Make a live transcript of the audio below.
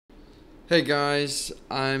Hey guys,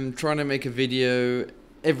 I'm trying to make a video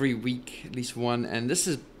every week, at least one, and this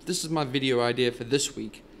is my video idea for this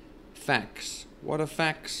week. Facts. What are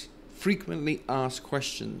facts? Frequently asked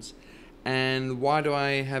questions. And why do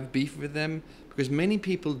I have beef with them? Because many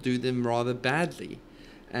people do them rather badly.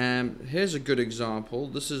 Here's a good example.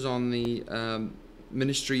 This is on the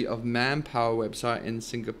Ministry of Manpower website in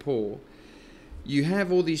Singapore. You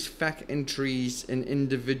have all these fact entries in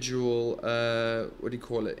individual,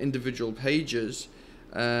 individual pages.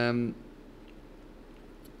 Well,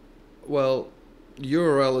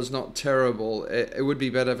 URL is not terrible. It would be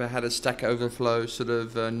better if it had a Stack Overflow sort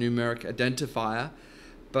of numeric identifier.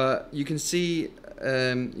 But you can see,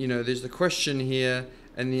 there's the question here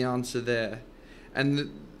and the answer there.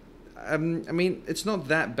 And I mean, it's not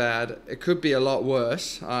that bad. It could be a lot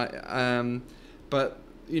worse. But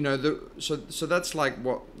so that's like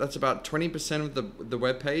that's about 20% of the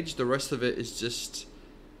web page. The rest of it is just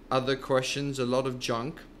other questions, a lot of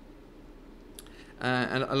junk,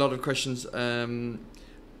 and a lot of questions, a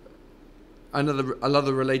lot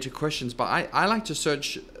of related questions. But I like to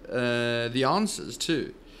search the answers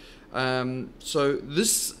too. So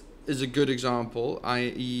this is a good example,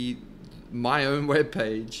 i.e. my own web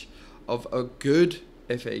page of a good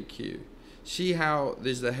FAQ. See how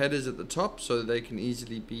there's the headers at the top, so they can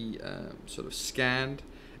easily be sort of scanned,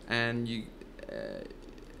 and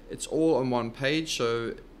it's all on one page,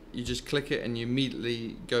 so you just click it and you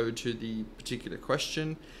immediately go to the particular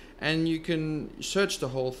question, and you can search the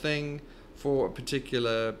whole thing for a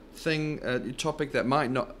particular thing, a topic that might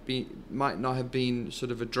not have been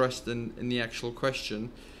sort of addressed in the actual question.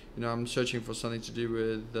 I'm searching for something to do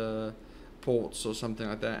with ports or something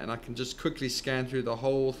like that, and I can just quickly scan through the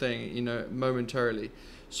whole thing, momentarily.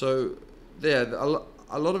 So there, a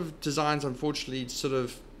lot of designs unfortunately sort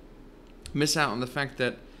of miss out on the fact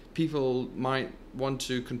that people might want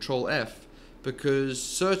to control F, because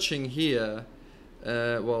searching here,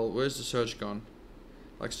 well, where's the search gone?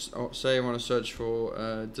 Like, say I want to search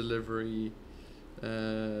for delivery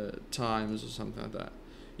times or something like that.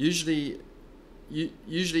 Usually,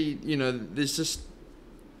 there's just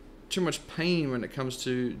too much pain when it comes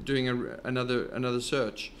to doing another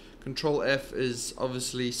search. Control F is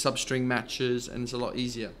obviously substring matches, and it's a lot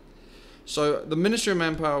easier. So the Ministry of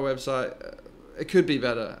Manpower website, it could be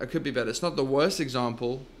better. It could be better. It's not the worst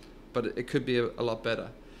example, but it could be a lot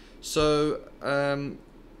better. So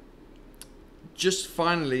just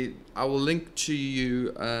finally, I will link to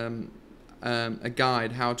you a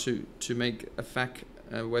guide how to make a FAQ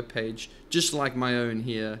web page just like my own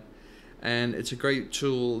here. And it's a great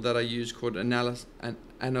tool that I use called Analyst.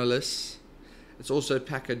 It's also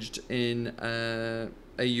packaged in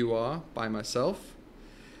AUR by myself.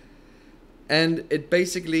 And it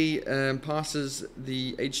basically passes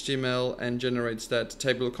the HTML and generates that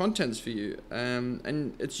table of contents for you.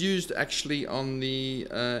 And it's used actually on the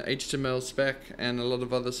HTML spec and a lot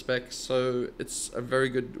of other specs. So it's a very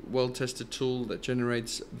good, well-tested tool that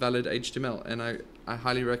generates valid HTML. And I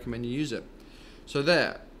highly recommend you use it. So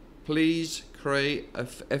there. Please create a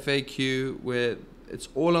FAQ where it's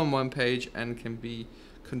all on one page and can be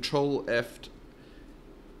Control F'd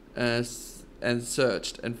and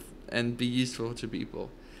searched and be useful to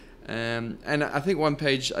people. And I think one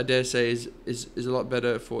page, I dare say, is a lot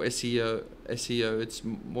better for SEO. It's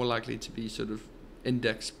more likely to be sort of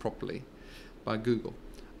indexed properly by Google.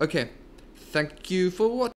 Okay, thank you for watching.